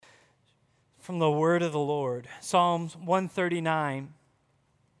from the word of the Lord. Psalms 139,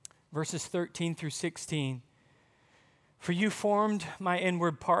 verses 13 through 16. For you formed my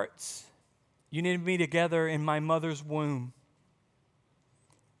inward parts. You knitted me together in my mother's womb.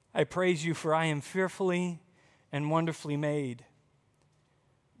 I praise you, for I am fearfully and wonderfully made.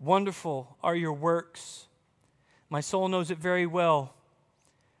 Wonderful are your works. My soul knows it very well.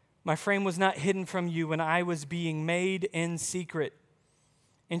 My frame was not hidden from you when I was being made in secret,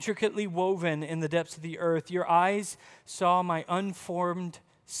 intricately woven in the depths of the earth. Your eyes saw my unformed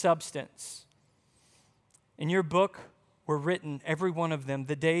substance. In your book were written, every one of them,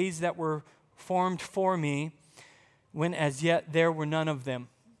 the days that were formed for me, when as yet there were none of them.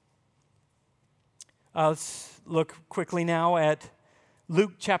 Let's look quickly now at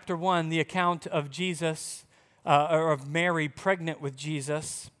Luke chapter 1, the account of Jesus, or of Mary pregnant with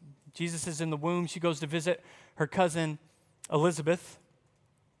Jesus. Jesus is in the womb. She goes to visit her cousin Elizabeth.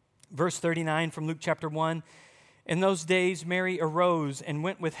 Verse 39 from Luke chapter 1. In those days, Mary arose and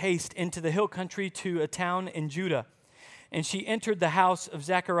went with haste into the hill country to a town in Judah. And she entered the house of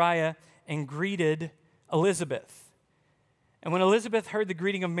Zechariah and greeted Elizabeth. And when Elizabeth heard the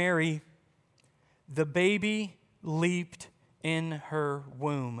greeting of Mary, the baby leaped in her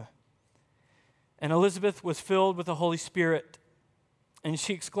womb. And Elizabeth was filled with the Holy Spirit. And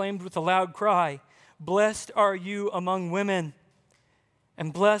she exclaimed with a loud cry, "Blessed are you among women,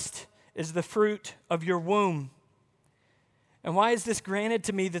 and blessed is the fruit of your womb. And why is this granted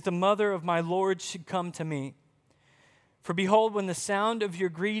to me, that the mother of my Lord should come to me? For behold, when the sound of your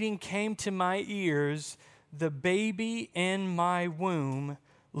greeting came to my ears, the baby in my womb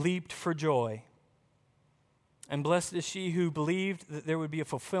leaped for joy. And blessed is she who believed that there would be a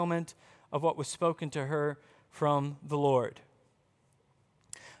fulfillment of what was spoken to her from the Lord."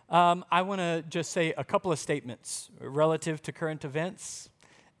 I want to just say a couple of statements relative to current events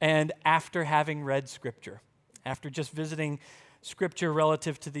and after having read Scripture, after just visiting Scripture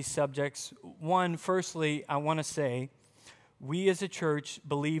relative to these subjects. One, firstly, I want to say we as a church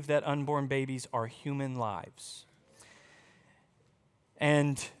believe that unborn babies are human lives.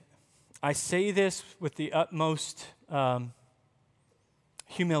 And I say this with the utmost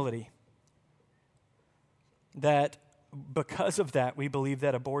humility, that because of that, we believe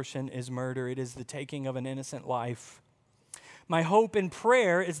that abortion is murder. It is the taking of an innocent life. My hope and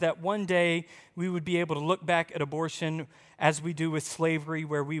prayer is that one day we would be able to look back at abortion as we do with slavery,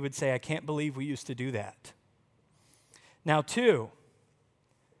 where we would say, I can't believe we used to do that. Now, two,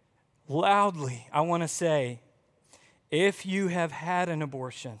 loudly, I want to say, if you have had an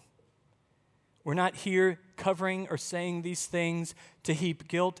abortion, we're not here covering or saying these things to heap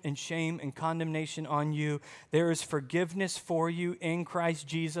guilt and shame and condemnation on you. There is forgiveness for you in Christ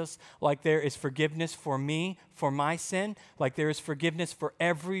Jesus, like there is forgiveness for me, for my sin, like there is forgiveness for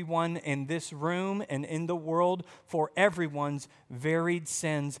everyone in this room and in the world, for everyone's varied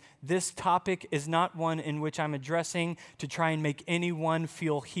sins. This topic is not one in which I'm addressing to try and make anyone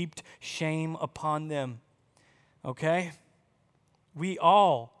feel heaped shame upon them. Okay? We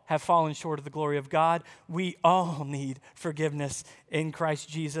all have fallen short of the glory of God. We all need forgiveness in Christ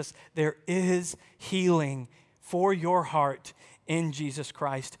Jesus. There is healing for your heart in Jesus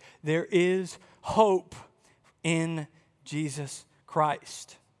Christ. There is hope in Jesus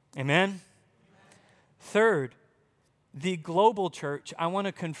Christ. Amen? Third, the global church, I want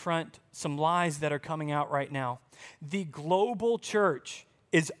to confront some lies that are coming out right now. The global church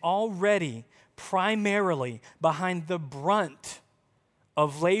is already primarily behind the brunt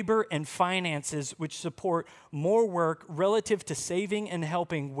of labor and finances which support more work relative to saving and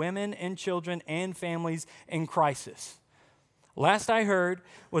helping women and children and families in crisis. Last I heard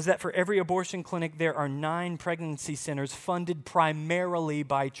was that for every abortion clinic, there are 9 pregnancy centers funded primarily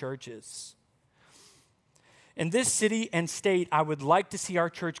by churches. In this city and state, I would like to see our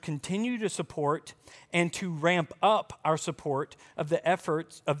church continue to support and to ramp up our support of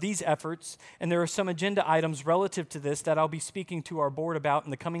these efforts. And there are some agenda items relative to this that I'll be speaking to our board about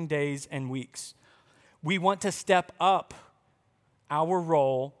in the coming days and weeks. We want to step up our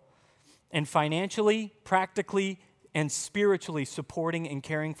role in financially, practically, and spiritually supporting and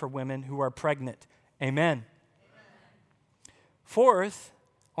caring for women who are pregnant. Amen. Fourth,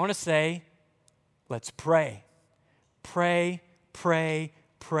 I want to say, let's pray. Pray, pray,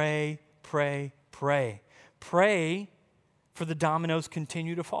 pray, pray, pray. Pray for the dominoes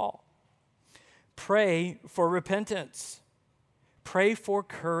continue to fall. Pray for repentance. Pray for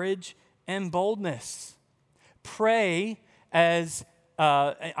courage and boldness. Pray as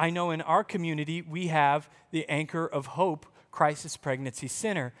I know in our community we have the Anchor of Hope Crisis Pregnancy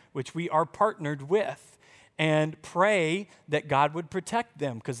Center, which we are partnered with. and pray that God would protect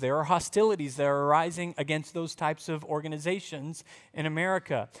them, because there are hostilities that are arising against those types of organizations in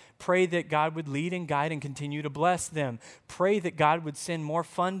America. Pray that God would lead and guide and continue to bless them. Pray that God would send more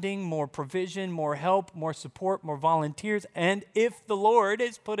funding, more provision, more help, more support, more volunteers. And if the Lord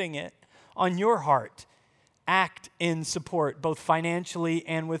is putting it on your heart, act in support, both financially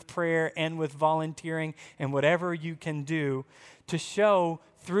and with prayer and with volunteering and whatever you can do to show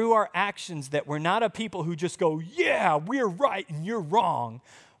through our actions that we're not a people who just go, yeah, we're right and you're wrong,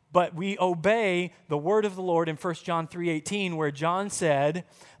 but we obey the word of the Lord in 1 John 3:18, where John said,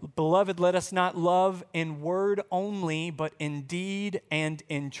 "Beloved, let us not love in word only, but in deed and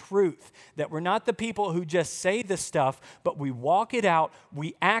in truth." That we're not the people who just say this stuff, but we walk it out,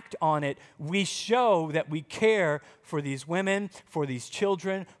 we act on it, we show that we care for these women, for these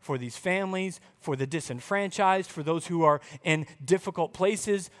children, for these families, for the disenfranchised, for those who are in difficult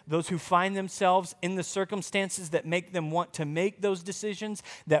places, those who find themselves in the circumstances that make them want to make those decisions,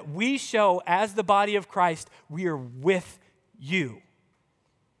 that we show as the body of Christ, we are with you.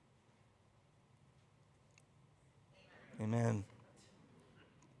 Amen.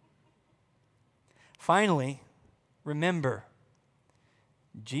 Finally, remember,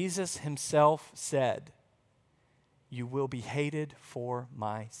 Jesus himself said, "You will be hated for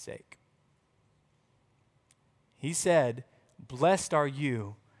my sake." He said, "Blessed are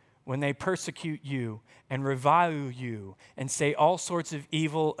you when they persecute you and revile you and say all sorts of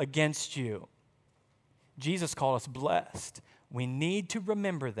evil against you." Jesus called us blessed. We need to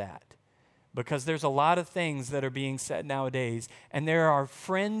remember that, because there's a lot of things that are being said nowadays, and there are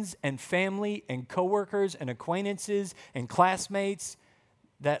friends and family and coworkers and acquaintances and classmates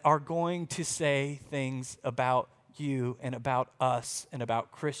that are going to say things about you and about us and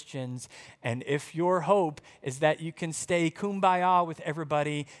about Christians. And if your hope is that you can stay kumbaya with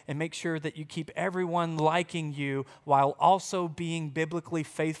everybody and make sure that you keep everyone liking you while also being biblically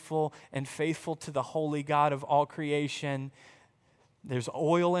faithful and faithful to the holy God of all creation, there's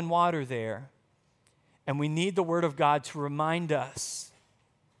oil and water there. And we need the Word of God to remind us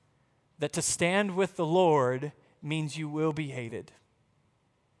that to stand with the Lord means you will be hated.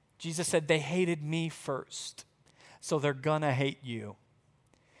 Jesus said, "They hated me first, so they're gonna hate you."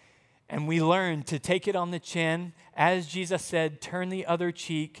 And we learn to take it on the chin. As Jesus said, turn the other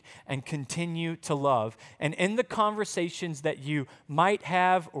cheek and continue to love. And in the conversations that you might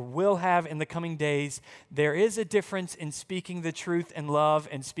have or will have in the coming days, there is a difference in speaking the truth in love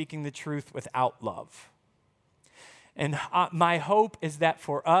and speaking the truth without love. And my hope is that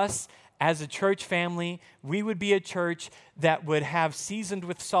for us as a church family, we would be a church that would have seasoned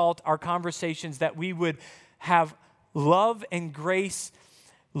with salt our conversations, that we would have love and grace,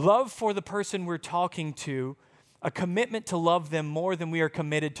 love for the person we're talking to, a commitment to love them more than we are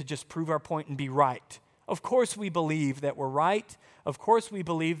committed to just prove our point and be right. Of course we believe that we're right. Of course we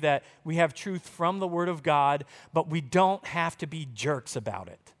believe that we have truth from the Word of God, but we don't have to be jerks about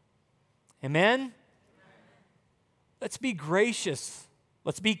it. Amen? Let's be gracious.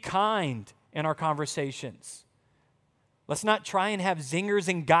 Let's be kind in our conversations. Let's not try and have zingers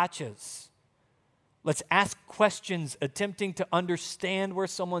and gotchas. Let's ask questions, attempting to understand where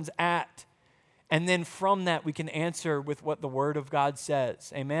someone's at. And then from that, we can answer with what the Word of God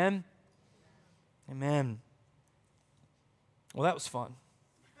says. Amen? Amen. Well, that was fun.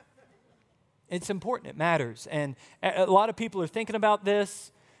 It's important. It matters. And a lot of people are thinking about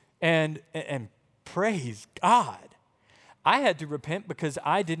this, and praise God. I had to repent because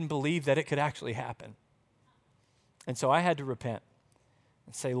I didn't believe that it could actually happen. And so I had to repent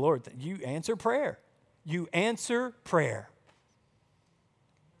and say, "Lord, you answer prayer. You answer prayer."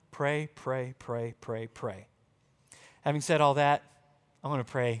 Pray, pray, pray, pray, pray. Having said all that, I want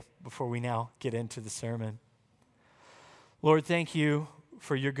to pray before we now get into the sermon. Lord, thank you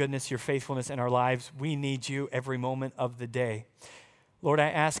for your goodness, your faithfulness in our lives. We need you every moment of the day. Lord,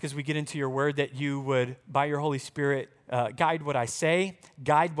 I ask as we get into your word that you would, by your Holy Spirit, guide what I say,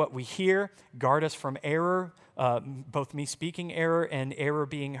 guide what we hear, guard us from error, both me speaking error and error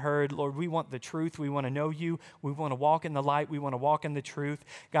being heard. Lord, we want the truth. We want to know you. We want to walk in the light. We want to walk in the truth.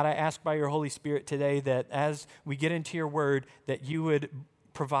 God, I ask by your Holy Spirit today that as we get into your word, that you would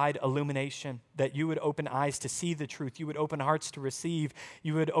provide illumination, that you would open eyes to see the truth, you would open hearts to receive,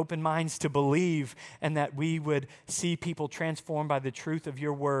 you would open minds to believe, and that we would see people transformed by the truth of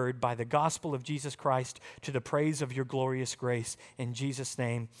your word, by the gospel of Jesus Christ, to the praise of your glorious grace. In Jesus'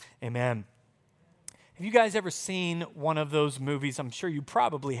 name, amen. Have you guys ever seen one of those movies, I'm sure you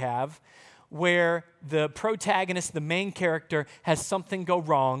probably have, where the protagonist, the main character, has something go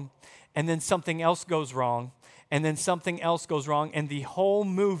wrong, and then something else goes wrong, and then something else goes wrong, and the whole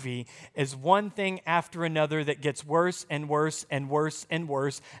movie is one thing after another that gets worse and worse and worse and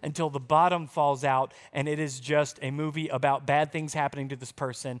worse until the bottom falls out, and it is just a movie about bad things happening to this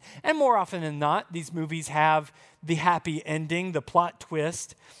person. And more often than not, these movies have the happy ending, the plot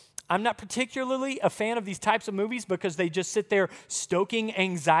twist. I'm not particularly a fan of these types of movies because they just sit there stoking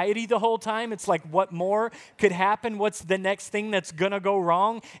anxiety the whole time. It's like, what more could happen? What's the next thing that's going to go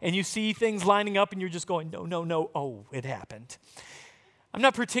wrong? And you see things lining up and you're just going, no, no, no, oh, it happened. I'm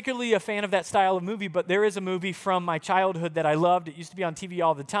not particularly a fan of that style of movie, but there is a movie from my childhood that I loved. It used to be on TV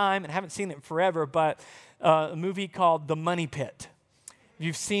all the time, and I haven't seen it forever, but a movie called The Money Pit.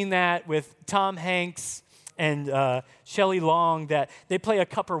 You've seen that with Tom Hanks and Shelley Long, that they play a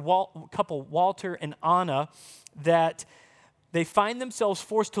couple, Walter and Anna, that they find themselves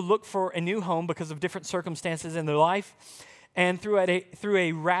forced to look for a new home because of different circumstances in their life. And through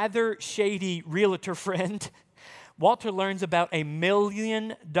a rather shady realtor friend, Walter learns about $1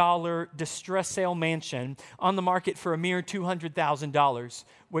 million distress sale mansion on the market for a mere $200,000,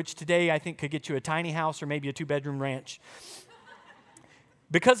 which today I think could get you a tiny house or maybe a 2-bedroom ranch.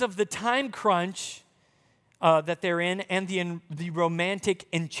 Because of the time crunch that they're in and the romantic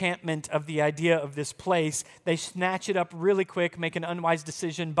enchantment of the idea of this place, they snatch it up really quick, make an unwise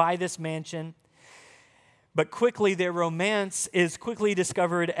decision, buy this mansion. But quickly, their romance is quickly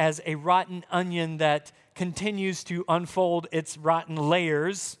discovered as a rotten onion that continues to unfold its rotten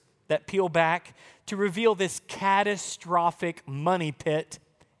layers that peel back to reveal this catastrophic money pit,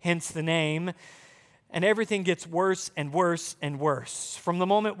 hence the name. And everything gets worse and worse and worse. From the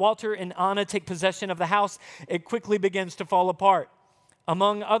moment Walter and Anna take possession of the house, it quickly begins to fall apart.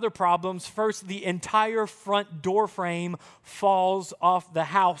 Among other problems, first, the entire front door frame falls off the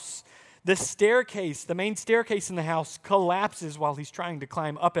house. The staircase, the main staircase in the house, collapses while he's trying to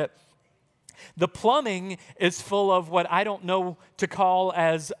climb up it. The plumbing is full of what I don't know to call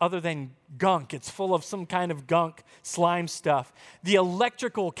as other than gunk. It's full of some kind of gunk, slime stuff. The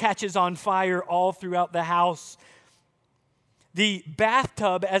electrical catches on fire all throughout the house. The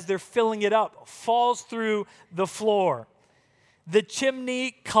bathtub, as they're filling it up, falls through the floor. The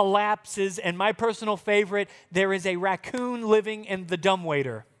chimney collapses, and my personal favorite, there is a raccoon living in the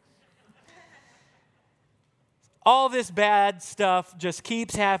dumbwaiter. All this bad stuff just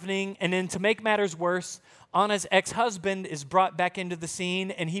keeps happening, and then to make matters worse, Anna's ex-husband is brought back into the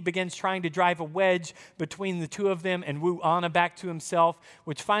scene, and he begins trying to drive a wedge between the two of them and woo Anna back to himself,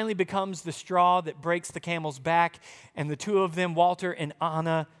 which finally becomes the straw that breaks the camel's back, and the two of them, Walter and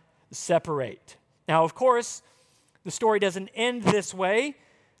Anna, separate. Now, of course, the story doesn't end this way.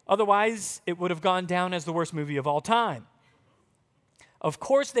 Otherwise, it would have gone down as the worst movie of all time. Of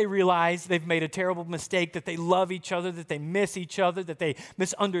course, they realize they've made a terrible mistake, that they love each other, that they miss each other, that they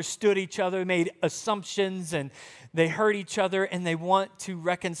misunderstood each other, made assumptions, and they hurt each other, and they want to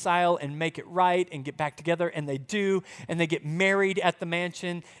reconcile and make it right and get back together, and they do, and they get married at the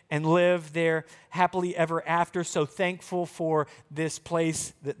mansion and live there happily ever after, so thankful for this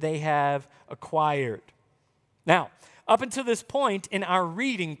place that they have acquired. Now, up until this point in our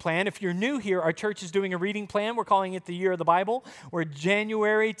reading plan, if you're new here, our church is doing a reading plan. We're calling it the Year of the Bible. We're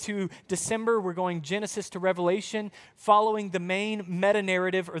January to December. We're going Genesis to Revelation, following the main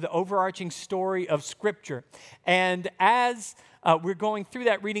meta-narrative or the overarching story of Scripture. And as we're going through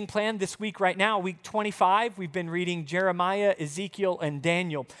that reading plan this week right now, week 25, we've been reading Jeremiah, Ezekiel, and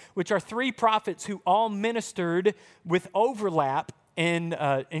Daniel, which are three prophets who all ministered with overlap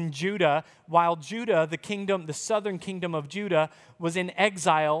in Judah, while Judah, the southern kingdom of Judah, was in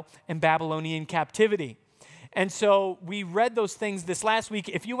exile in Babylonian captivity. And so we read those things this last week.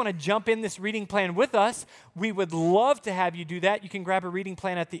 If you want to jump in this reading plan with us, we would love to have you do that. You can grab a reading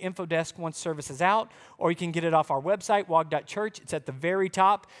plan at the info desk once service is out, or you can get it off our website, wog.church. It's at the very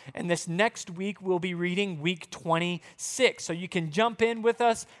top. And this next week, we'll be reading week 26. So you can jump in with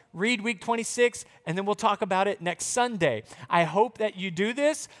us, read week 26, and then we'll talk about it next Sunday. I hope that you do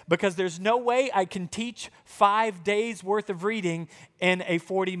this, because there's no way I can teach 5 days worth of reading in a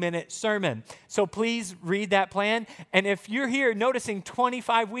 40-minute sermon. So please read that plan. And if you're here noticing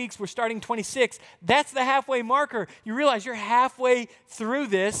 25 weeks, we're starting 26, that's the halfway marker. You realize you're halfway through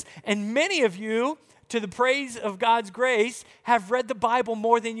this, and many of you, to the praise of God's grace, have read the Bible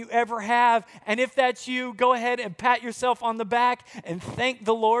more than you ever have. And if that's you, go ahead and pat yourself on the back and thank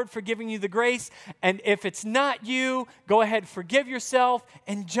the Lord for giving you the grace. And if it's not you, go ahead, forgive yourself,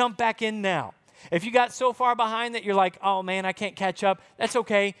 and jump back in now. If you got so far behind that you're like, oh man, I can't catch up, that's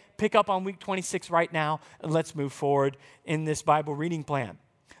okay. Pick up on week 26 right now, and let's move forward in this Bible reading plan.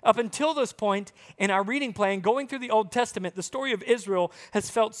 Up until this point in our reading plan, going through the Old Testament, the story of Israel has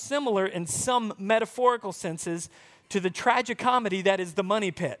felt similar in some metaphorical senses to the tragicomedy that is the money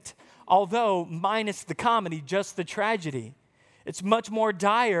pit, although minus the comedy, just the tragedy. It's much more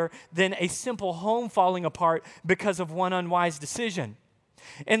dire than a simple home falling apart because of one unwise decision.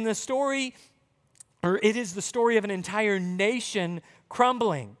 And the story, or it is the story of an entire nation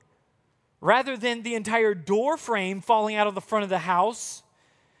crumbling. Rather than the entire door frame falling out of the front of the house,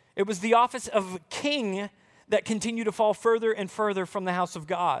 it was the office of king that continued to fall further and further from the house of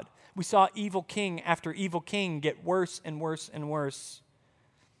God. We saw evil king after evil king get worse and worse and worse.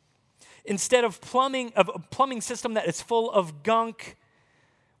 Instead of a plumbing system that is full of gunk,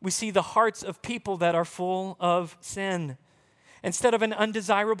 we see the hearts of people that are full of sin. Instead of an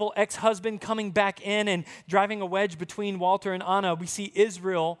undesirable ex-husband coming back in and driving a wedge between Walter and Anna, we see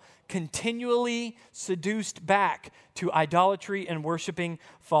Israel continually seduced back to idolatry and worshiping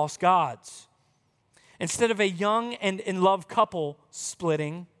false gods. Instead of a young and in love couple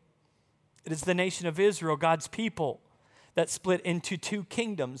splitting, it is the nation of Israel, God's people, that split into two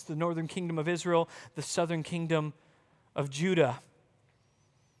kingdoms, the northern kingdom of Israel, the southern kingdom of Judah.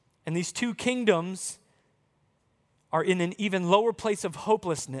 And these two kingdoms are in an even lower place of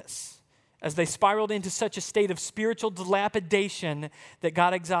hopelessness as they spiraled into such a state of spiritual dilapidation that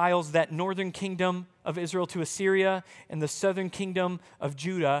God exiles that northern kingdom of Israel to Assyria and the southern kingdom of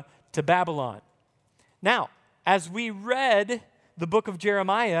Judah to Babylon. Now, as we read the book of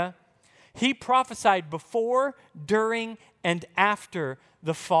Jeremiah, he prophesied before, during, and after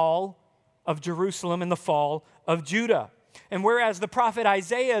the fall of Jerusalem and the fall of Judah. And whereas the prophet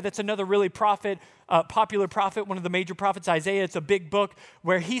Isaiah, that's another really popular prophet, one of the major prophets, Isaiah, it's a big book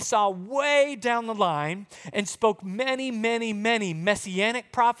where he saw way down the line and spoke many, many, many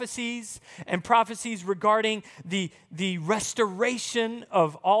messianic prophecies and prophecies regarding the restoration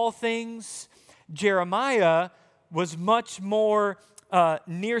of all things. Jeremiah was much more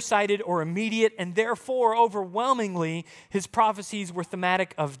nearsighted or immediate, and therefore, overwhelmingly, his prophecies were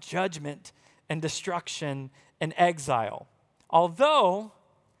thematic of judgment and destruction and exile. Although,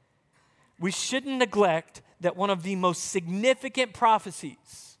 we shouldn't neglect that one of the most significant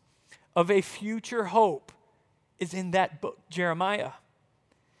prophecies of a future hope is in that book, Jeremiah.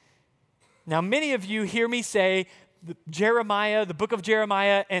 Now, many of you hear me say Jeremiah, the book of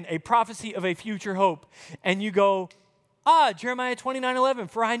Jeremiah, and a prophecy of a future hope, and you go, Jeremiah 29:11,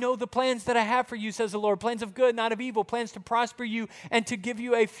 for I know the plans that I have for you, says the Lord, plans of good, not of evil, plans to prosper you and to give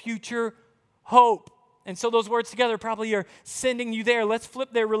you a future hope. And so those words together probably are sending you there. Let's flip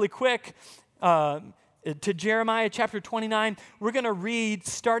there really quick to Jeremiah chapter 29. We're going to read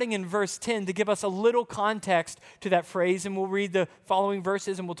starting in verse 10 to give us a little context to that phrase, and we'll read the following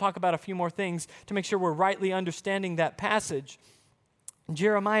verses and we'll talk about a few more things to make sure we're rightly understanding that passage.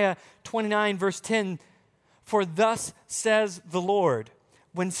 Jeremiah 29 verse 10, for thus says the Lord,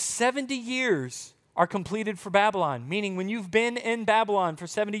 when 70 years are completed for Babylon, meaning when you've been in Babylon for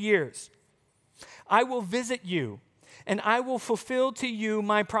 70 years, I will visit you, and I will fulfill to you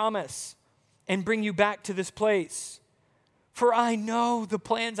my promise and bring you back to this place. For I know the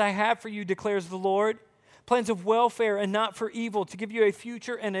plans I have for you, declares the Lord, plans of welfare and not for evil, to give you a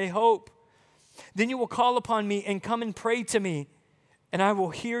future and a hope. Then you will call upon me and come and pray to me, and I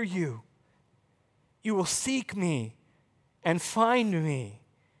will hear you. You will seek me and find me.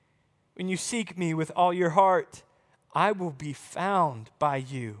 When you seek me with all your heart, I will be found by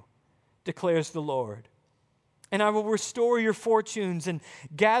you, declares the Lord. And I will restore your fortunes and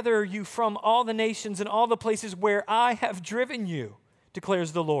gather you from all the nations and all the places where I have driven you,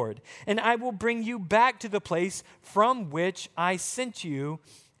 declares the Lord. And I will bring you back to the place from which I sent you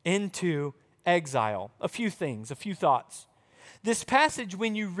into exile. A few things, a few thoughts. This passage,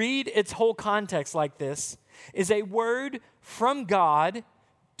 when you read its whole context like this, is a word from God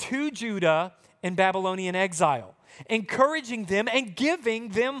to Judah in Babylonian exile, encouraging them and giving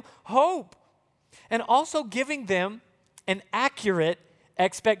them hope, and also giving them an accurate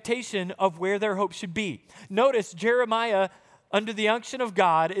expectation of where their hope should be. Notice Jeremiah, under the unction of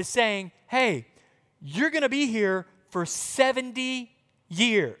God, is saying, hey, you're going to be here for 70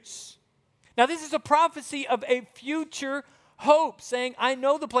 years. Now, this is a prophecy of a future hope, saying, I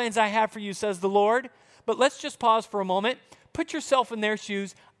know the plans I have for you, says the Lord. But let's just pause for a moment. Put yourself in their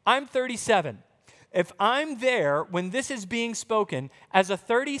shoes. I'm 37. If I'm there when this is being spoken as a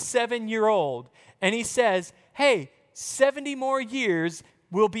 37-year-old, and he says, hey, 70 more years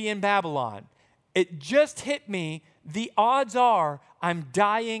we'll be in Babylon. It just hit me. The odds are I'm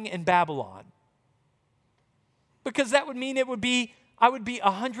dying in Babylon. Because that would mean I would be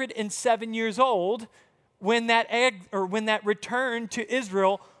 107 years old when that return to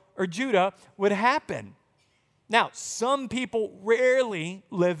Israel or Judah would happen. Now, some people rarely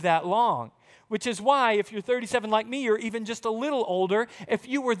live that long, which is why if you're 37 like me or even just a little older, if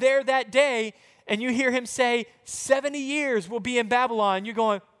you were there that day and you hear him say 70 years will be in Babylon, you're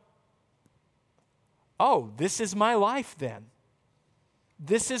going, oh, this is my life then.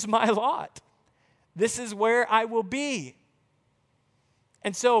 This is my lot. This is where I will be.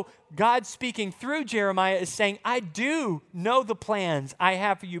 And so God speaking through Jeremiah is saying, I do know the plans I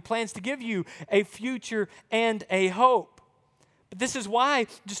have for you, plans to give you a future and a hope. But this is why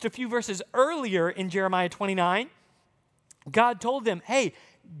just a few verses earlier in Jeremiah 29, God told them, hey,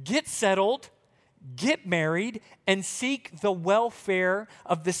 get settled, get married, and seek the welfare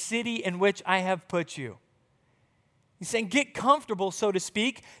of the city in which I have put you. He's saying, get comfortable, so to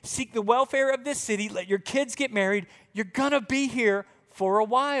speak, seek the welfare of this city, let your kids get married, you're going to be here for a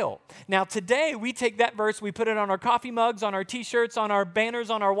while. Now today we take that verse, we put it on our coffee mugs, on our t-shirts, on our banners,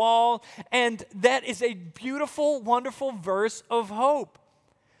 on our wall, and that is a beautiful, wonderful verse of hope.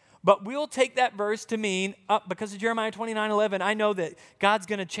 But we'll take that verse to mean, because of Jeremiah 29:11, I know that God's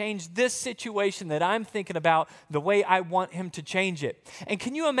going to change this situation that I'm thinking about the way I want him to change it. And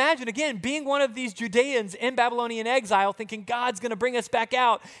can you imagine, again, being one of these Judeans in Babylonian exile, thinking God's going to bring us back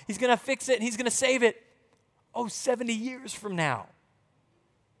out, he's going to fix it, and he's going to save it, 70 years from now.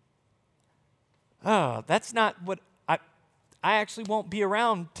 Oh, that's not what I actually won't be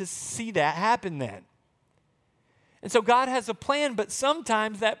around to see that happen then. And so God has a plan, but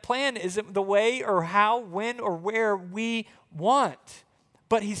sometimes that plan isn't the way or how, when, or where we want.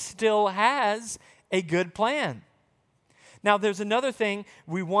 But he still has a good plan. Now, there's another thing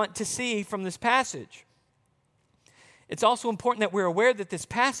we want to see from this passage. It's also important that we're aware that this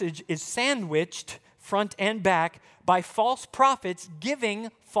passage is sandwiched front and back by false prophets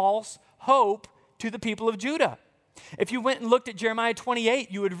giving false hope to the people of Judah. If you went and looked at Jeremiah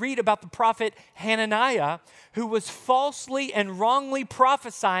 28, you would read about the prophet Hananiah, who was falsely and wrongly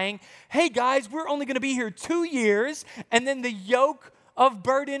prophesying, hey guys, we're only going to be here 2 years, and then the yoke of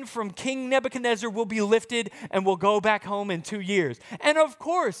burden from King Nebuchadnezzar will be lifted, and we'll go back home in 2 years. And of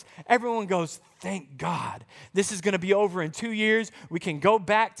course, everyone goes, thank God. This is going to be over in 2 years. We can go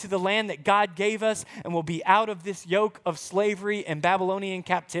back to the land that God gave us, and we'll be out of this yoke of slavery and Babylonian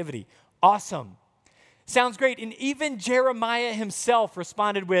captivity. Awesome. Sounds great. And even Jeremiah himself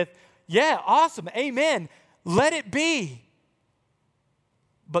responded with, yeah, awesome, amen, let it be.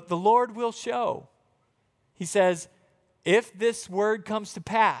 But the Lord will show. He says, if this word comes to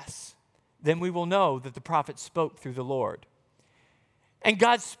pass, then we will know that the prophet spoke through the Lord. And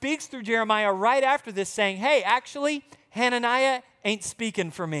God speaks through Jeremiah right after this saying, hey, actually, Hananiah ain't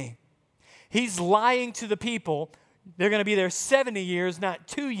speaking for me. He's lying to the people. They're going to be there 70 years, not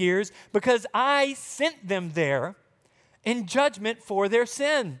 2 years, because I sent them there in judgment for their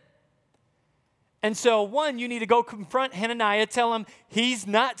sin. And so, one, you need to go confront Hananiah, tell him he's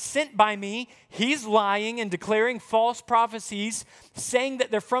not sent by me. He's lying and declaring false prophecies, saying that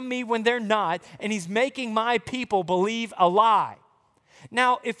they're from me when they're not, and he's making my people believe a lie.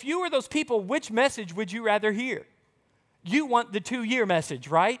 Now, if you were those people, which message would you rather hear? You want the 2-year message,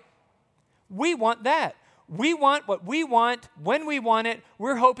 right? We want that. We want what we want when we want it.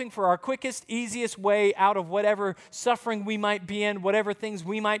 We're hoping for our quickest, easiest way out of whatever suffering we might be in, whatever things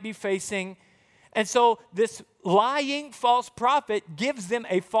we might be facing. And so this lying false prophet gives them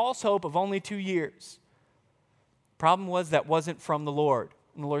a false hope of only 2 years. Problem was that wasn't from the Lord.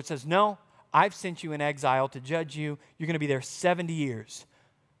 And the Lord says, no, I've sent you in exile to judge you. You're going to be there 70 years.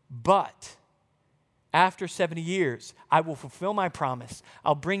 But after 70 years, I will fulfill my promise.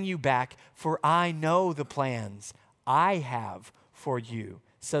 I'll bring you back, for I know the plans I have for you,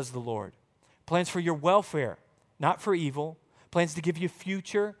 says the Lord. Plans for your welfare, not for evil. Plans to give you a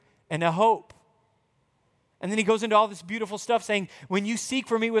future and a hope. And then he goes into all this beautiful stuff saying, when you seek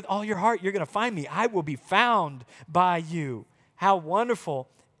for me with all your heart, you're going to find me. I will be found by you. How wonderful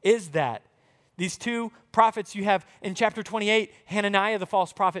is that? These two prophets you have in chapter 28, Hananiah, the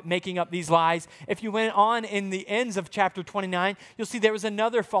false prophet, making up these lies. If you went on in the ends of chapter 29, you'll see there was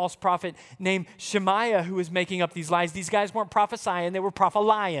another false prophet named Shemaiah who was making up these lies. These guys weren't prophesying, they were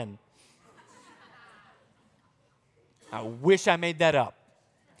prophet-lying. I wish I made that up.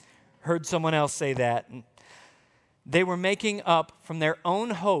 Heard someone else say that. They were making up from their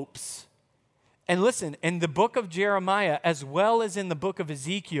own hopes. And listen, in the book of Jeremiah, as well as in the book of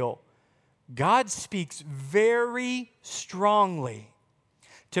Ezekiel, God speaks very strongly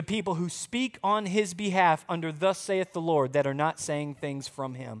to people who speak on his behalf under thus saith the Lord that are not saying things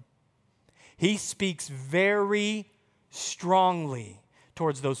from him. He speaks very strongly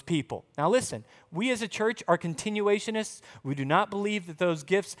towards those people. Now listen, we as a church are continuationists. We do not believe that those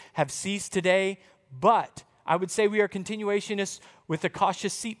gifts have ceased today, but I would say we are continuationists with a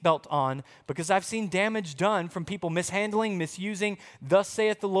cautious seatbelt on, because I've seen damage done from people mishandling, misusing, thus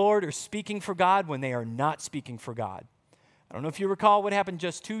saith the Lord, or speaking for God when they are not speaking for God. I don't know if you recall what happened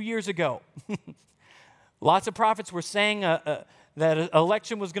just 2 years ago. Lots of prophets were saying that an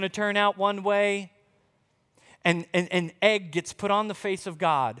election was going to turn out one way, and an egg gets put on the face of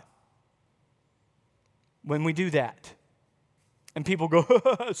God when we do that. And people go,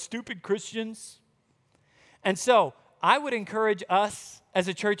 stupid Christians. And so I would encourage us as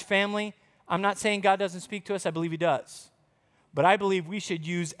a church family. I'm not saying God doesn't speak to us. I believe he does. But I believe we should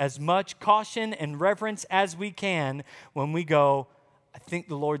use as much caution and reverence as we can when we go, I think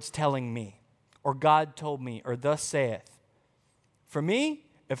the Lord's telling me, or God told me, or thus saith. For me,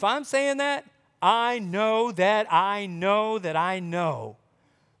 if I'm saying that, I know that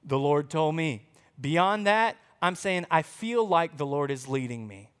the Lord told me. Beyond that, I'm saying I feel like the Lord is leading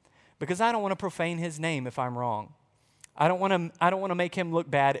me, because I don't want to profane his name if I'm wrong. I don't want to make him look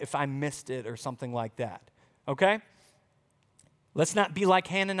bad if I missed it or something like that. Okay? Let's not be like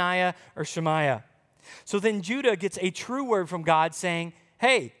Hananiah or Shemaiah. So then Judah gets a true word from God saying,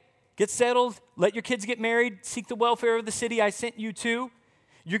 hey, get settled, let your kids get married, seek the welfare of the city I sent you to.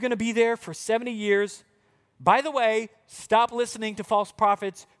 You're going to be there for 70 years. By the way, stop listening to false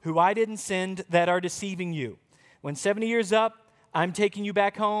prophets who I didn't send that are deceiving you. When 70 years up, I'm taking you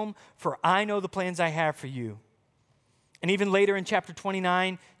back home, for I know the plans I have for you. And even later in chapter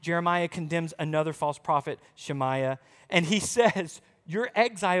 29, Jeremiah condemns another false prophet, Shemaiah, and he says, your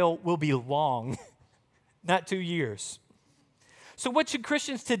exile will be long, not 2 years. So what should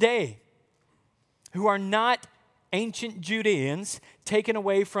Christians today, who are not ancient Judeans, taken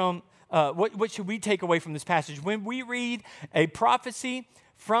away from, what should we take away from this passage? When we read a prophecy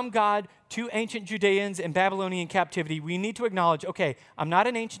from God to ancient Judeans in Babylonian captivity, we need to acknowledge, okay, I'm not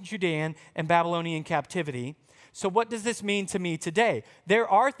an ancient Judean in Babylonian captivity, so what does this mean to me today? There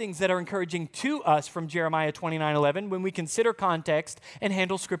are things that are encouraging to us from Jeremiah 29:11 when we consider context and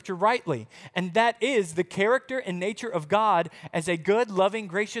handle Scripture rightly. And that is the character and nature of God as a good, loving,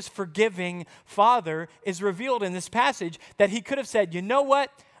 gracious, forgiving Father is revealed in this passage, that he could have said, you know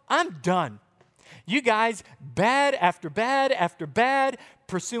what? I'm done. You guys, bad after bad after bad,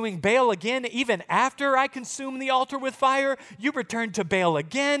 pursuing Baal again, even after I consumed the altar with fire, you returned to Baal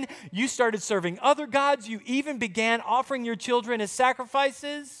again. You started serving other gods. You even began offering your children as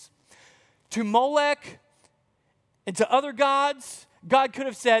sacrifices to Molech and to other gods. God could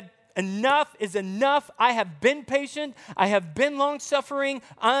have said, enough is enough. I have been patient. I have been long-suffering.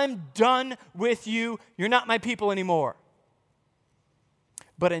 I'm done with you. You're not my people anymore.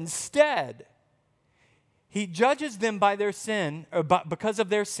 But instead, he judges them by their sin, or because of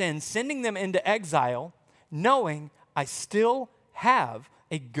their sin, sending them into exile, knowing I still have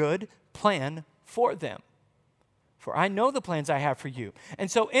a good plan for them. For I know the plans I have for you. And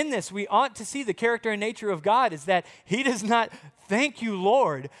so in this, we ought to see the character and nature of God is that he does not, thank you,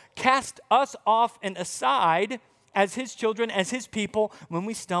 Lord, cast us off and aside as his children, as his people, when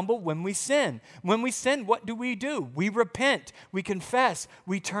we stumble, when we sin. When we sin, what do? We repent, we confess,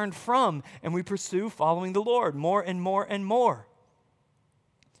 we turn from, and we pursue following the Lord more and more and more.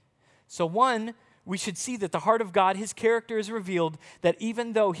 So one, we should see that the heart of God, his character is revealed, that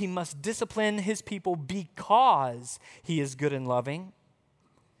even though he must discipline his people because he is good and loving,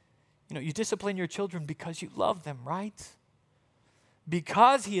 you discipline your children because you love them, right?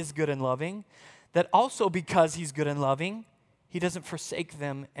 Because he is good and loving, that also because he's good and loving, he doesn't forsake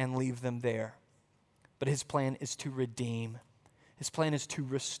them and leave them there. But his plan is to redeem. His plan is to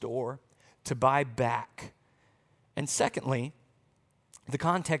restore, to buy back. And secondly, the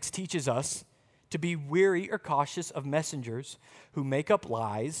context teaches us to be wary or cautious of messengers who make up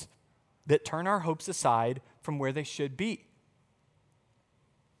lies that turn our hopes aside from where they should be.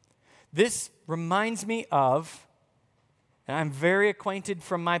 This reminds me of, and I'm very acquainted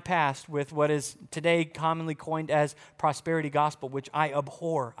from my past with what is today commonly coined as prosperity gospel, which I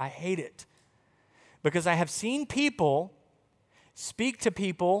abhor. I hate it. Because I have seen people speak to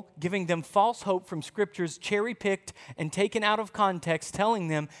people, giving them false hope from scriptures cherry-picked and taken out of context, telling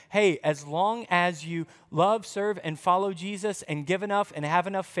them, hey, as long as you love, serve, and follow Jesus and give enough and have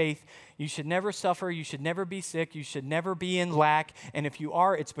enough faith, you should never suffer, you should never be sick, you should never be in lack, and if you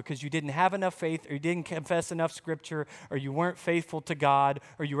are, it's because you didn't have enough faith, or you didn't confess enough scripture, or you weren't faithful to God,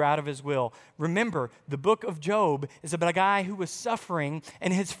 or you were out of his will. Remember, the book of Job is about a guy who was suffering,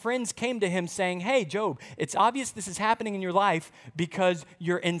 and his friends came to him saying, hey, Job, it's obvious this is happening in your life because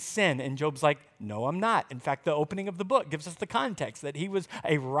you're in sin. And Job's like, No, I'm not. In fact, the opening of the book gives us the context that he was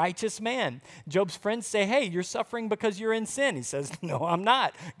a righteous man. Job's friends say, hey, you're suffering because you're in sin. He says, no, I'm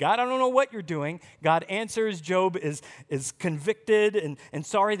not. God, I don't know what you're doing. God answers. Job is convicted and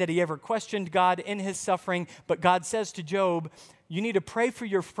sorry that he ever questioned God in his suffering. But God says to Job, you need to pray for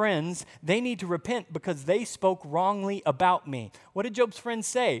your friends. They need to repent because they spoke wrongly about me. What did Job's friends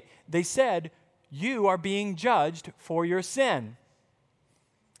say? They said, you are being judged for your sin.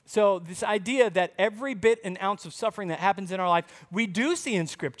 So this idea that every bit and ounce of suffering that happens in our life, we do see in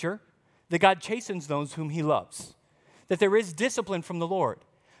Scripture that God chastens those whom he loves, that there is discipline from the Lord.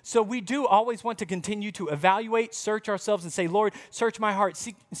 So we do always want to continue to evaluate, search ourselves and say, Lord, search my heart,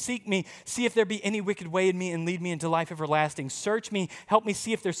 seek me, see if there be any wicked way in me and lead me into life everlasting. Search me, help me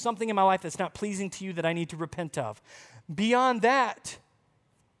see if there's something in my life that's not pleasing to you that I need to repent of. Beyond that,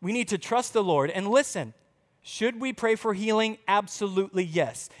 we need to trust the Lord and listen. Should we pray for healing? Absolutely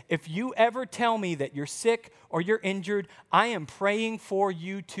yes. If you ever tell me that you're sick or you're injured, I am praying for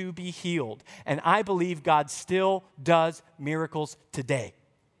you to be healed. And I believe God still does miracles today.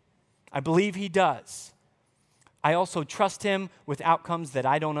 I believe he does. I also trust him with outcomes that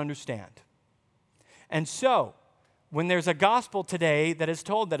I don't understand. And so, when there's a gospel today that is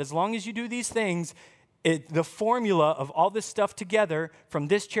told that as long as you do these things, the formula of all this stuff together from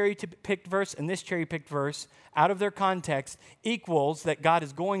this cherry-picked verse and this cherry-picked verse out of their context equals that God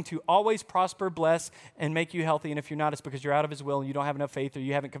is going to always prosper, bless, and make you healthy. And if you're not, it's because you're out of his will and you don't have enough faith or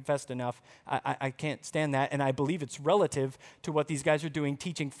you haven't confessed enough. I can't stand that. And I believe it's relative to what these guys are doing,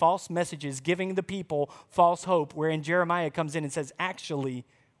 teaching false messages, giving the people false hope, wherein Jeremiah comes in and says, actually,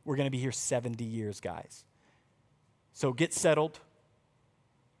 we're going to be here 70 years, guys. So get settled.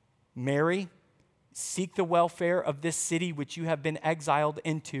 Marry. Seek the welfare of this city which you have been exiled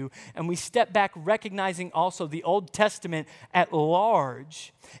into. And we step back recognizing also the Old Testament at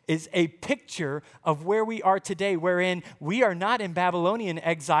large is a picture of where we are today, wherein we are not in Babylonian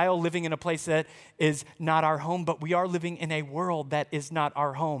exile living in a place that is not our home, but we are living in a world that is not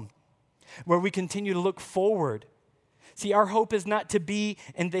our home, where we continue to look forward. See, our hope is not to be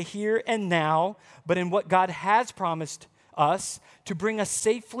in the here and now, but in what God has promised us to bring us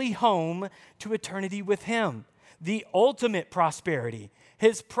safely home to eternity with him. The ultimate prosperity,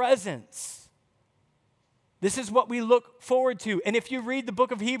 his presence. This is what we look forward to. And if you read the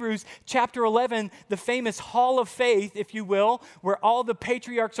book of Hebrews, chapter 11, the famous hall of faith, if you will, where all the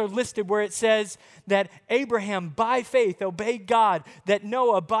patriarchs are listed, where it says that Abraham by faith obeyed God, that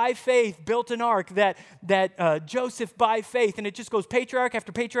Noah by faith built an ark, that Joseph by faith, and it just goes patriarch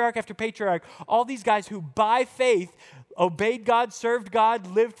after patriarch after patriarch, all these guys who by faith obeyed God, served God,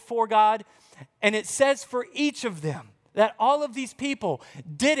 lived for God. And it says for each of them that all of these people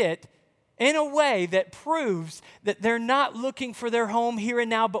did it in a way that proves that they're not looking for their home here and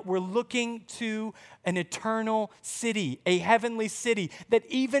now, but we're looking to an eternal city, a heavenly city, that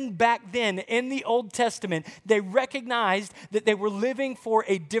even back then in the Old Testament, they recognized that they were living for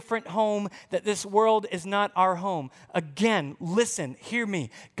a different home, that this world is not our home. Again, listen, hear me.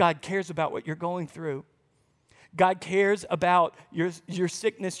 God cares about what you're going through. God cares about your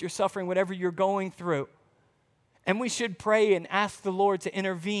sickness, your suffering, whatever you're going through. And we should pray and ask the Lord to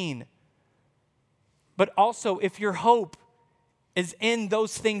intervene. But also, if your hope is in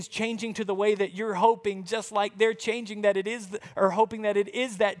those things changing to the way that you're hoping, just like they're changing that it is, or hoping that it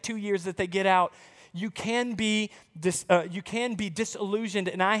is that 2 years that they get out, you can be disillusioned.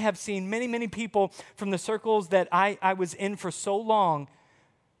 And I have seen many, many people from the circles that I was in for so long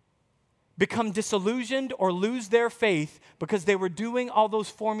become disillusioned or lose their faith because they were doing all those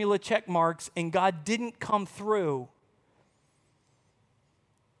formula check marks and God didn't come through.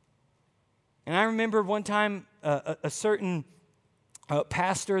 And I remember one time a certain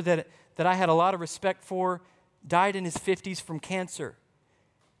pastor that I had a lot of respect for died in his 50s from cancer.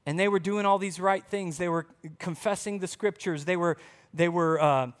 And they were doing all these right things. They were confessing the scriptures. They were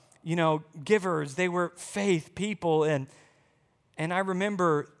givers. They were faith people. And I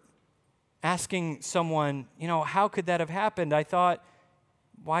remember asking someone, how could that have happened? I thought,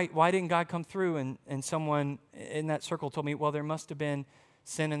 why didn't God come through? And someone in that circle told me, well, there must have been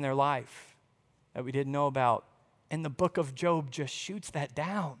sin in their life that we didn't know about. And the book of Job just shoots that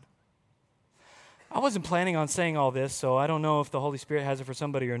down. I wasn't planning on saying all this, so I don't know if the Holy Spirit has it for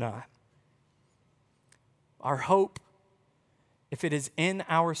somebody or not. Our hope, if it is in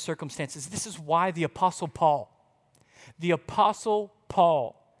our circumstances, this is why the Apostle Paul,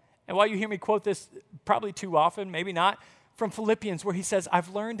 and while you hear me quote this probably too often, maybe not, from Philippians, where he says,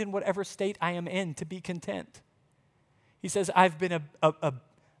 I've learned in whatever state I am in to be content. He says, I've been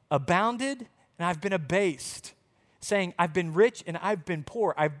abounded and I've been abased. saying, I've been rich and I've been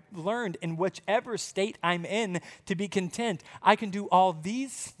poor. I've learned in whichever state I'm in to be content. I can do all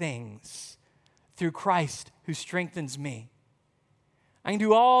these things through Christ who strengthens me. I can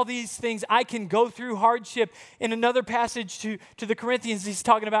do all these things. I can go through hardship. In another passage to the Corinthians, he's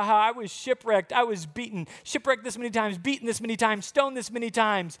talking about how I was shipwrecked, I was beaten, shipwrecked this many times, beaten this many times, stoned this many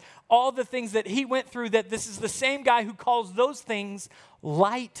times. All the things that he went through, that this is the same guy who calls those things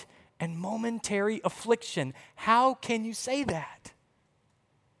light and momentary affliction. How can you say that?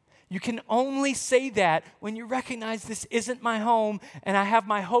 You can only say that when you recognize this isn't my home and I have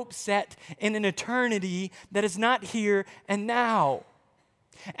my hope set in an eternity that is not here and now.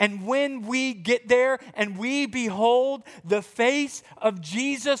 And when we get there and we behold the face of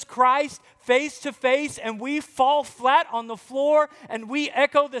Jesus Christ face to face, and we fall flat on the floor and we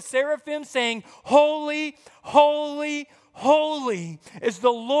echo the seraphim saying, holy, holy, holy is the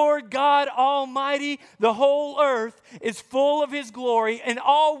Lord God Almighty. The whole earth is full of His glory, and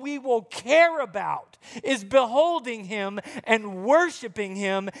all we will care about is beholding Him and worshiping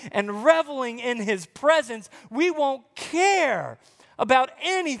Him and reveling in His presence. We won't care about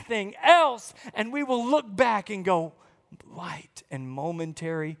anything else, and we will look back and go, light and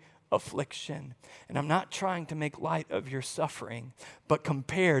momentary affliction. And I'm not trying to make light of your suffering, but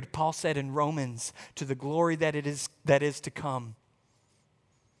compared, Paul said in Romans, to the glory that is to come,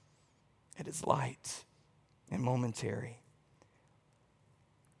 it is light and momentary.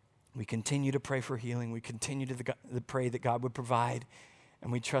 We continue to pray for healing. We continue to pray that God would provide,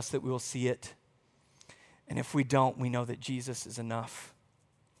 and we trust that we will see it. And if we don't, we know that Jesus is enough.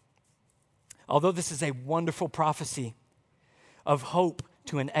 Although this is a wonderful prophecy of hope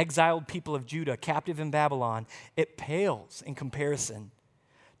to an exiled people of Judah, captive in Babylon, it pales in comparison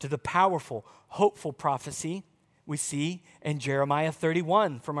to the powerful, hopeful prophecy we see in Jeremiah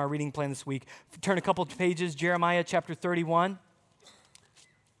 31 from our reading plan this week. Turn a couple of pages, Jeremiah chapter 31.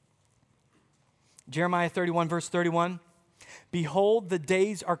 Jeremiah 31, verse 31. Behold, the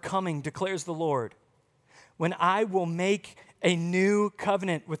days are coming, declares the Lord, when I will make a new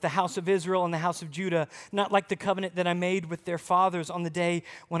covenant with the house of Israel and the house of Judah, not like the covenant that I made with their fathers on the day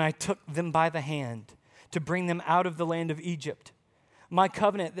when I took them by the hand to bring them out of the land of Egypt. My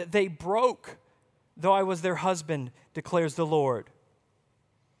covenant that they broke, though I was their husband, declares the Lord.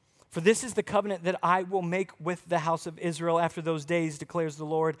 For this is the covenant that I will make with the house of Israel after those days, declares the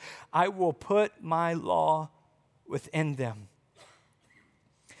Lord. I will put my law within them,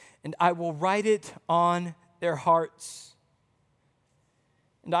 and I will write it on their hearts,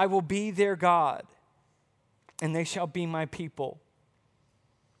 and I will be their God, and they shall be my people.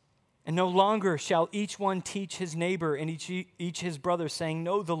 And no longer shall each one teach his neighbor and each his brother, saying,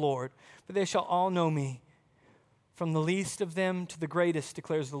 know the Lord, for they shall all know me, from the least of them to the greatest,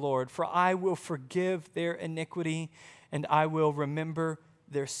 declares the Lord. For I will forgive their iniquity, and I will remember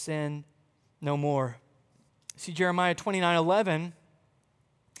their sin no more. See, Jeremiah 29:11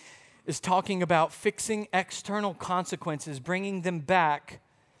 is talking about fixing external consequences, bringing them back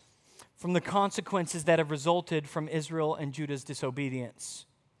from the consequences that have resulted from Israel and Judah's disobedience.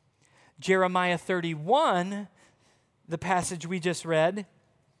 Jeremiah 31, the passage we just read,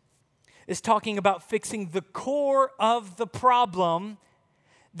 is talking about fixing the core of the problem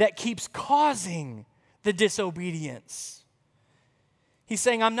that keeps causing the disobedience. He's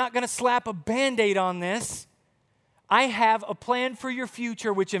saying, I'm not going to slap a Band-Aid on this. I have a plan for your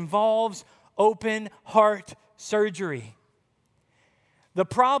future which involves open heart surgery. The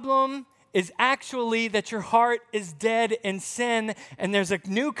problem is actually that your heart is dead in sin, and there's a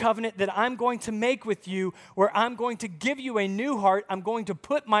new covenant that I'm going to make with you where I'm going to give you a new heart. I'm going to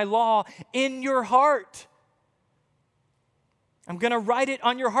put my law in your heart. I'm going to write it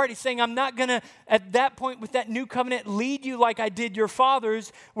on your heart. He's saying, I'm not going to, at that point with that new covenant, lead you like I did your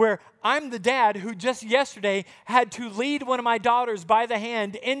fathers, where I'm the dad who just yesterday had to lead one of my daughters by the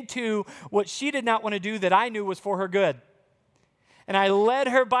hand into what she did not want to do that I knew was for her good. And I led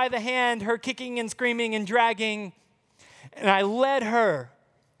her by the hand, her kicking and screaming and dragging, and I led her.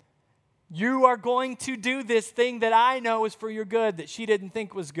 You are going to do this thing that I know is for your good that she didn't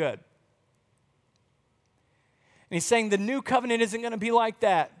think was good. And he's saying the new covenant isn't going to be like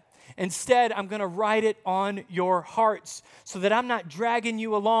that. Instead, I'm going to write it on your hearts so that I'm not dragging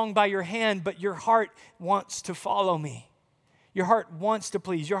you along by your hand, but your heart wants to follow me. Your heart wants to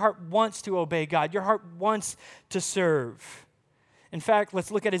please. Your heart wants to obey God. Your heart wants to serve. In fact,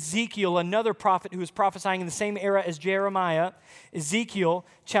 let's look at Ezekiel, another prophet who was prophesying in the same era as Jeremiah. Ezekiel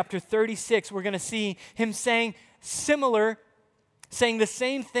chapter 36, we're going to see him saying the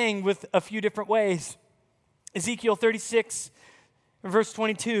same thing with a few different ways. Ezekiel 36, verse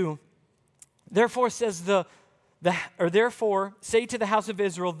 22, therefore says the Therefore, say to the house of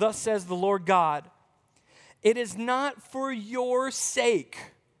Israel, thus says the Lord God, it is not for your sake,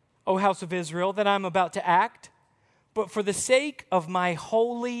 O house of Israel, that I'm about to act, but for the sake of my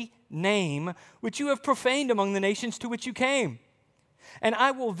holy name, which you have profaned among the nations to which you came. And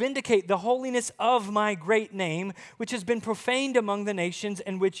I will vindicate the holiness of my great name, which has been profaned among the nations,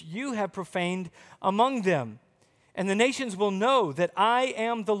 and which you have profaned among them. And the nations will know that I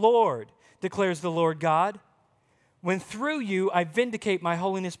am the Lord, declares the Lord God, when through you I vindicate my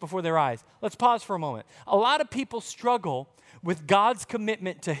holiness before their eyes. Let's pause for a moment. A lot of people struggle with God's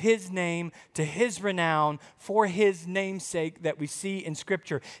commitment to his name, to his renown, for his name's sake that we see in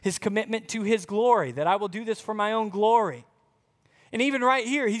Scripture. His commitment to his glory, that I will do this for my own glory. And even right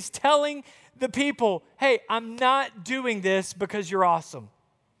here, he's telling the people, hey, I'm not doing this because you're awesome.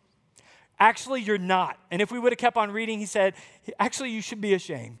 Actually, you're not. And if we would have kept on reading, he said, actually, you should be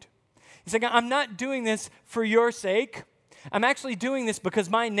ashamed. He's like, I'm not doing this for your sake. I'm actually doing this because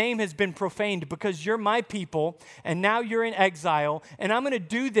my name has been profaned, because you're my people, and now you're in exile, and I'm going to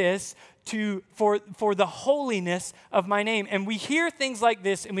do this for the holiness of my name. And we hear things like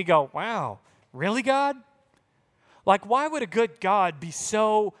this, and we go, wow, really, God? Like, why would a good God be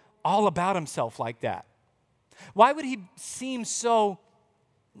so all about himself like that? Why would he seem so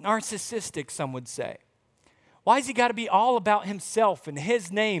narcissistic, some would say? Why has he got to be all about himself and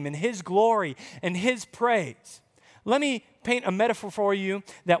his name and his glory and his praise? Let me paint a metaphor for you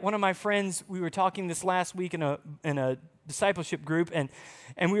that one of my friends, we were talking this last week in a discipleship group, and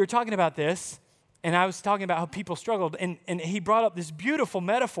we were talking about this, and I was talking about how people struggled, and he brought up this beautiful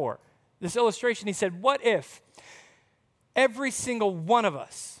metaphor, this illustration. He said, what if every single one of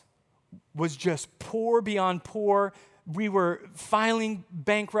us was just poor beyond poor? We were filing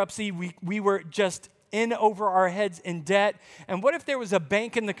bankruptcy. We were just in over our heads in debt. And what if there was a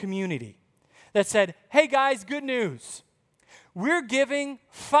bank in the community that said, hey guys, good news. We're giving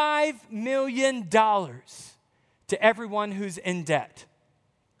 $5 million to everyone who's in debt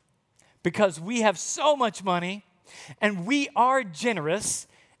because we have so much money and we are generous,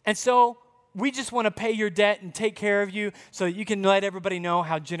 and so we just want to pay your debt and take care of you so that you can let everybody know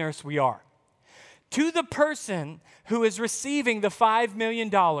how generous we are. To the person who is receiving the $5 million,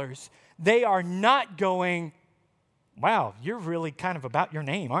 they are not going, wow, you're really kind of about your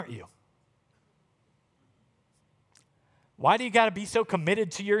name, aren't you? Why do you got to be so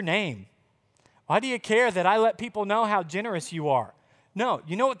committed to your name? Why do you care that I let people know how generous you are? No,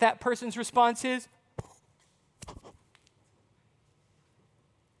 you know what that person's response is?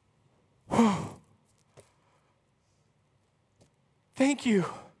 Thank you.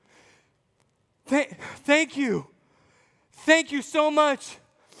 Thank you. Thank you so much.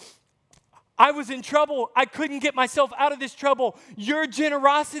 I was in trouble. I couldn't get myself out of this trouble. Your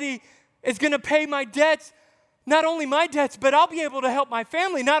generosity is going to pay my debts. Not only my debts, but I'll be able to help my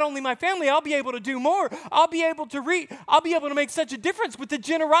family. Not only my family, I'll be able to do more. I'll be able to make such a difference with the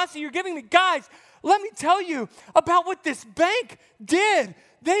generosity you're giving me. Guys, let me tell you about what this bank did.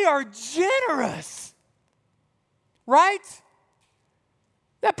 They are generous. Right?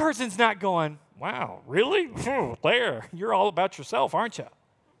 That person's not going, wow, really? There, you're all about yourself, aren't you?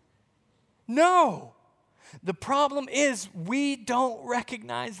 No. The problem is we don't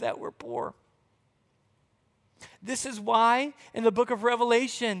recognize that we're poor. This is why in the book of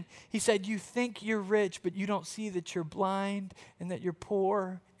Revelation, he said, you think you're rich, but you don't see that you're blind and that you're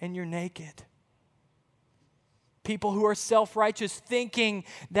poor and you're naked. People who are self-righteous thinking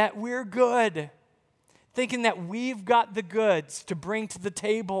that we're good, thinking that we've got the goods to bring to the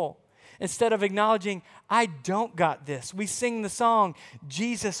table, instead of acknowledging, I don't got this. We sing the song,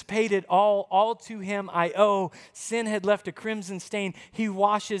 Jesus paid it all to him I owe. Sin had left a crimson stain. He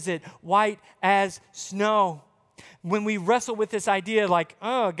washes it white as snow. When we wrestle with this idea like,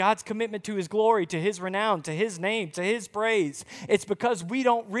 God's commitment to his glory, to his renown, to his name, to his praise, it's because we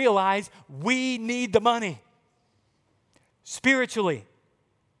don't realize we need the money. Spiritually.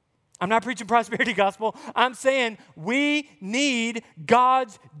 I'm not preaching prosperity gospel. I'm saying we need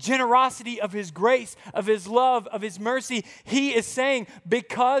God's generosity of his grace, of his love, of his mercy. He is saying,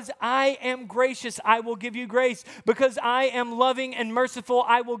 because I am gracious, I will give you grace. Because I am loving and merciful,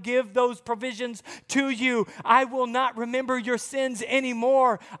 I will give those provisions to you. I will not remember your sins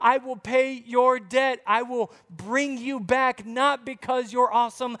anymore. I will pay your debt. I will bring you back, not because you're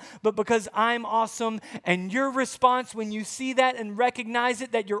awesome, but because I'm awesome. And your response when you see that and recognize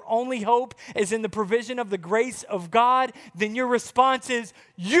it, that your only hope is in the provision of the grace of God, then your response is,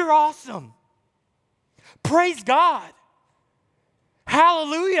 you're awesome. Praise God.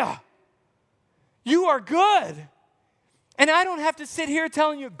 Hallelujah. You are good. And I don't have to sit here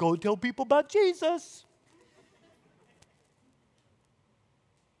telling you, go tell people about Jesus.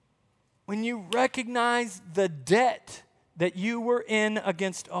 when you recognize the debt that you were in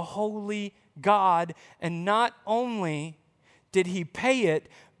against a holy God, and not only did he pay it,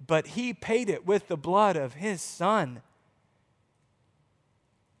 but he paid it with the blood of his Son.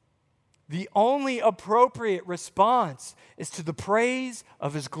 The only appropriate response is to the praise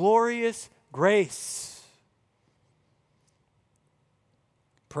of his glorious grace.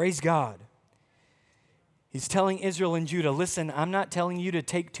 Praise God. He's telling Israel and Judah, listen, I'm not telling you to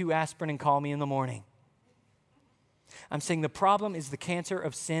take 2 aspirin and call me in the morning. I'm saying the problem is the cancer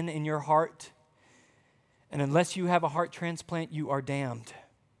of sin in your heart. And unless you have a heart transplant, you are damned.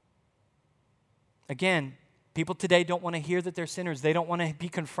 Again, people today don't want to hear that they're sinners. They don't want to be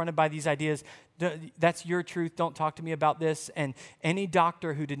confronted by these ideas. That's your truth. Don't talk to me about this. And any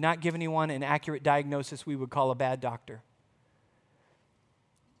doctor who did not give anyone an accurate diagnosis, we would call a bad doctor.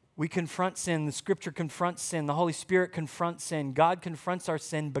 We confront sin. The Scripture confronts sin. The Holy Spirit confronts sin. God confronts our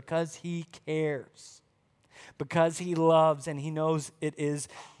sin because he cares, because he loves, and he knows it is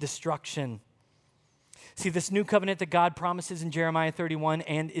destruction. See, this new covenant that God promises in Jeremiah 31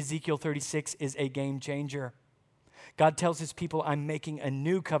 and Ezekiel 36 is a game changer. God tells his people, I'm making a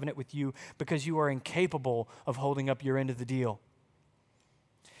new covenant with you because you are incapable of holding up your end of the deal.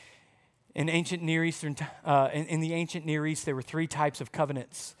 In the ancient Near East, there were 3 types of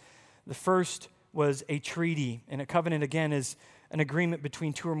covenants. The first was a treaty, and a covenant, again, is an agreement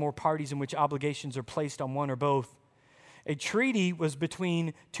between 2 or more parties in which obligations are placed on one or both. A treaty was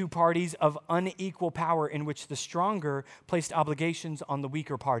between 2 parties of unequal power in which the stronger placed obligations on the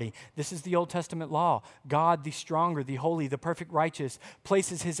weaker party. This is the Old Testament law. God, the stronger, the holy, the perfect righteous,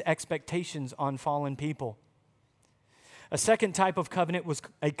 places his expectations on fallen people. A second type of covenant was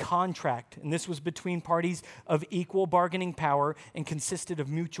a contract, and this was between parties of equal bargaining power and consisted of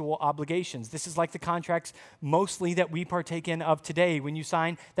mutual obligations. This is like the contracts mostly that we partake in of today. When you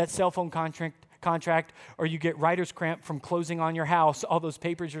sign that cell phone contract, or you get writer's cramp from closing on your house, all those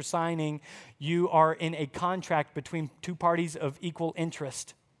papers you're signing, you are in a contract between 2 parties of equal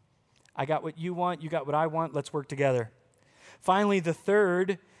interest. I got what you want, you got what I want, let's work together. Finally, the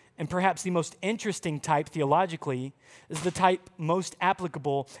third, and perhaps the most interesting type theologically, is the type most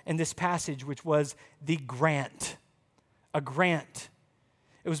applicable in this passage, which was the grant. A grant.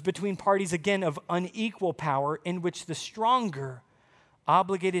 It was between parties, again, of unequal power in which the stronger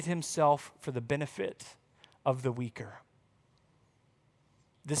obligated himself for the benefit of the weaker.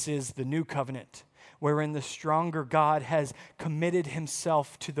 This is the new covenant, wherein the stronger God has committed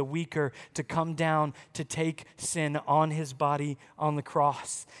himself to the weaker to come down to take sin on his body on the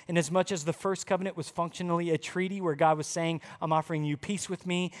cross. And as much as the first covenant was functionally a treaty where God was saying, I'm offering you peace with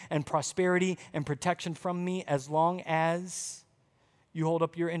me and prosperity and protection from me as long as you hold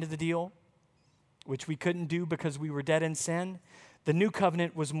up your end of the deal, which we couldn't do because we were dead in sin, the new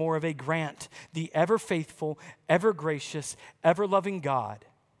covenant was more of a grant. The ever faithful, ever gracious, ever loving God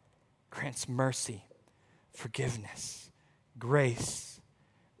grants mercy, forgiveness, grace,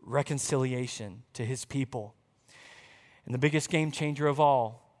 reconciliation to his people. And the biggest game changer of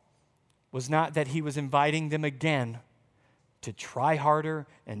all was not that he was inviting them again to try harder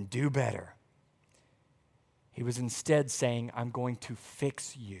and do better. He was instead saying, I'm going to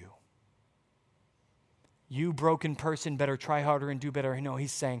fix you. You broken person better try harder and do better. No,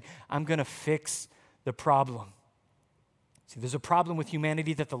 he's saying, I'm going to fix the problem. See, there's a problem with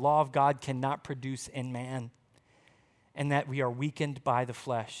humanity that the law of God cannot produce in man, and that we are weakened by the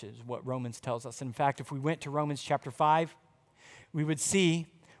flesh, is what Romans tells us. In fact, if we went to Romans chapter 5, we would see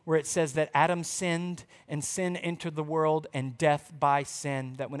where it says that Adam sinned and sin entered the world and death by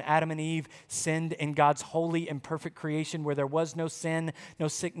sin. That when Adam and Eve sinned in God's holy and perfect creation where there was no sin, no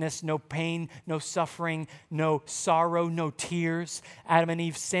sickness, no pain, no suffering, no sorrow, no tears, Adam and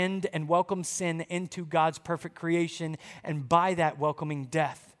Eve sinned and welcomed sin into God's perfect creation, and by that welcoming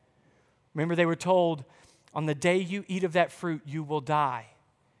death. Remember, they were told, on the day you eat of that fruit, you will die.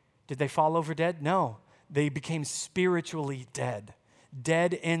 Did they fall over dead? No. They became spiritually dead.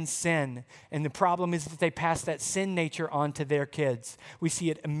 Dead in sin. And the problem is that they pass that sin nature on to their kids. We see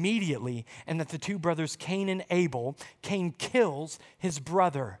it immediately, and that the 2 brothers, Cain and Abel, Cain kills his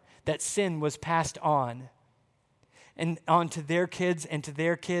brother. That sin was passed on. And on to their kids, and to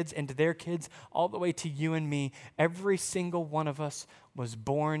their kids, and to their kids, all the way to you and me. Every single one of us was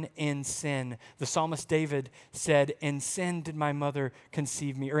born in sin. The psalmist David said, in sin did my mother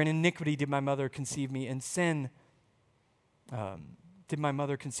conceive me, or in iniquity did my mother conceive me. In sin did my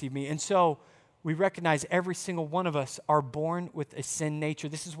mother conceive me. And so we recognize every single one of us are born with a sin nature.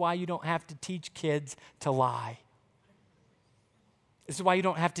 This is why you don't have to teach kids to lie. This is why you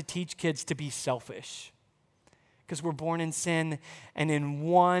don't have to teach kids to be selfish. because we're born in sin. And in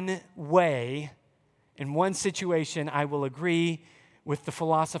one way, in one situation, I will agree with the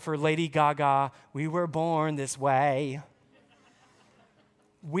philosopher Lady Gaga, we were born this way.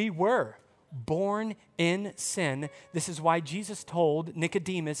 We were born in sin. This is why Jesus told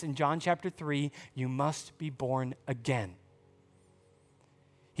Nicodemus in John chapter 3, you must be born again.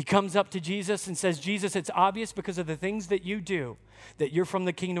 He comes up to Jesus and says, Jesus, it's obvious because of the things that you do that you're from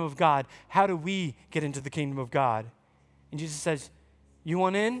the kingdom of God. How do we get into the kingdom of God? And Jesus says, you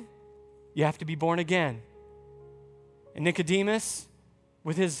want in? You have to be born again. And Nicodemus,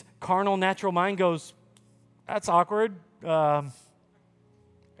 with his carnal, natural mind, goes, that's awkward. Are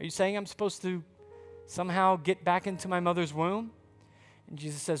you saying I'm supposed to somehow get back into my mother's womb? And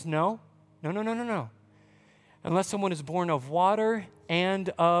Jesus says, no. Unless someone is born of water and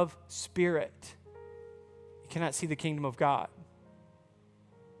of spirit, you cannot see the kingdom of God.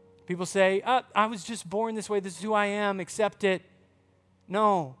 People say, I was just born this way. This is who I am. Accept it.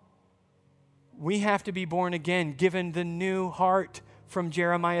 No. We have to be born again, given the new heart from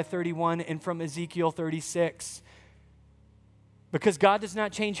Jeremiah 31 and from Ezekiel 36. Because God does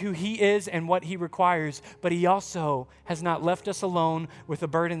not change who he is and what he requires, but he also has not left us alone with a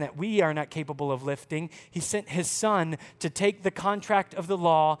burden that we are not capable of lifting. He sent his son to take the contract of the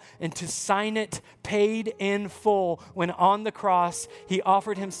law and to sign it paid in full when on the cross he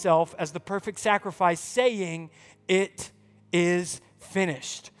offered himself as the perfect sacrifice, saying, it is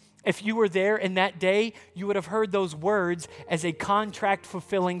finished. If you were there in that day, you would have heard those words as a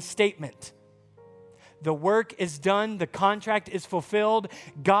contract-fulfilling statement. The work is done. The contract is fulfilled.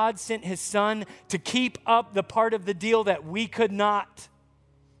 God sent his son to keep up the part of the deal that we could not.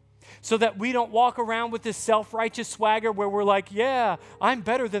 So that we don't walk around with this self-righteous swagger where we're like, yeah, I'm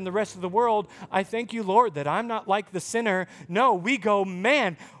better than the rest of the world. I thank you, Lord, that I'm not like the sinner. No, we go,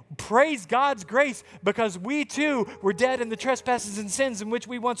 man, praise God's grace, because we too were dead in the trespasses and sins in which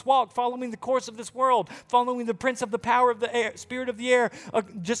we once walked, following the course of this world, following the prince of the power of the air, spirit of the air,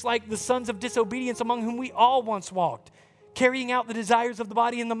 just like the sons of disobedience among whom we all once walked, carrying out the desires of the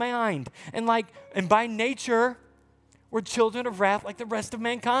body and the mind. And by nature, we're children of wrath like the rest of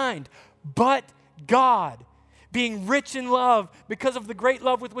mankind. But God, being rich in love, because of the great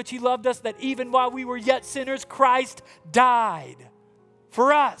love with which he loved us, that even while we were yet sinners, Christ died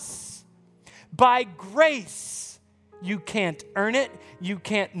for us. By grace, you can't earn it, you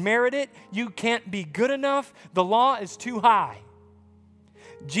can't merit it, you can't be good enough. The law is too high.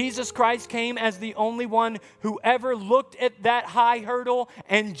 Jesus Christ came as the only one who ever looked at that high hurdle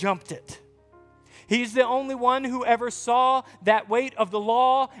and jumped it. He's the only one who ever saw that weight of the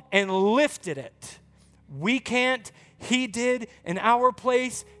law and lifted it. We can't. He did in our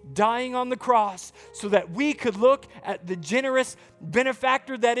place, dying on the cross so that we could look at the generous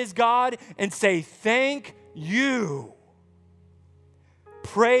benefactor that is God and say, thank you.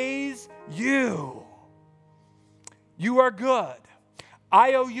 Praise you. You are good.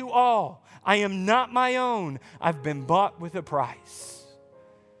 I owe you all. I am not my own. I've been bought with a price.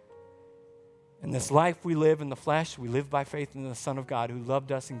 In this life we live in the flesh, we live by faith in the Son of God who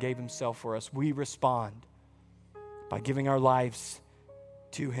loved us and gave himself for us. We respond by giving our lives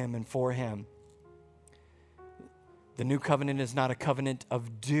to him and for him. The new covenant is not a covenant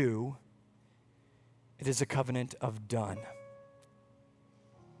of do. It is a covenant of done.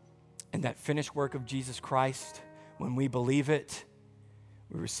 And that finished work of Jesus Christ, when we believe it,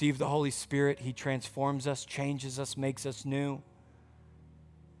 we receive the Holy Spirit. He transforms us, changes us, makes us new.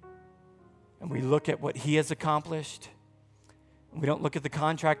 And we look at what he has accomplished. We don't look at the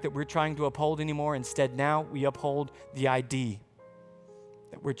contract that we're trying to uphold anymore. Instead, now we uphold the ID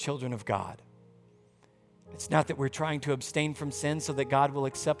that we're children of God. It's not that we're trying to abstain from sin so that God will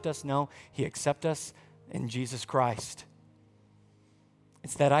accept us. No, he accepts us in Jesus Christ.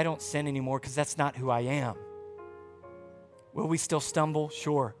 It's that I don't sin anymore because that's not who I am. Will we still stumble?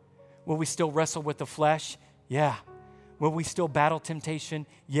 Sure. Will we still wrestle with the flesh? Yeah. Will we still battle temptation?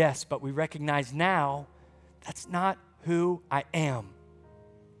 Yes, but we recognize now that's not who I am.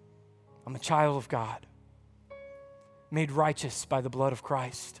 I'm a child of God, made righteous by the blood of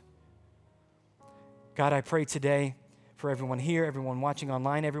Christ. God, I pray today for everyone here, everyone watching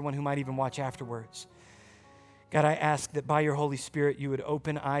online, everyone who might even watch afterwards. God, I ask that by your Holy Spirit, you would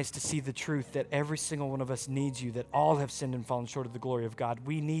open eyes to see the truth that every single one of us needs you, that all have sinned and fallen short of the glory of God.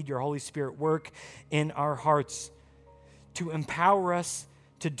 We need your Holy Spirit work in our hearts to empower us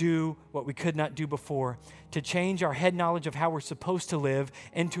to do what we could not do before, to change our head knowledge of how we're supposed to live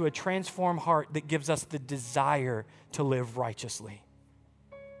into a transformed heart that gives us the desire to live righteously.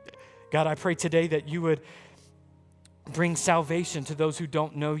 God, I pray today that you would Bring salvation to those who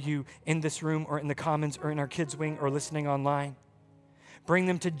don't know you in this room or in the Commons or in our kids' wing or listening online. Bring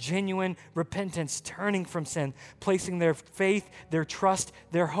them to genuine repentance, turning from sin, placing their faith, their trust,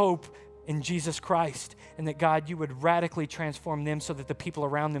 their hope in Jesus Christ. And that, God, you would radically transform them so that the people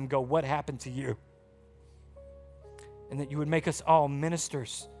around them go, what happened to you? And that you would make us all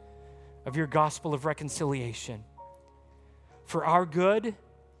ministers of your gospel of reconciliation for our good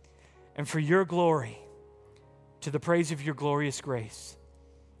and for your glory, to the praise of your glorious grace.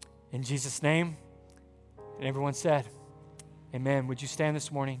 In Jesus' name, and everyone said, amen. Would you stand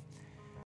this morning?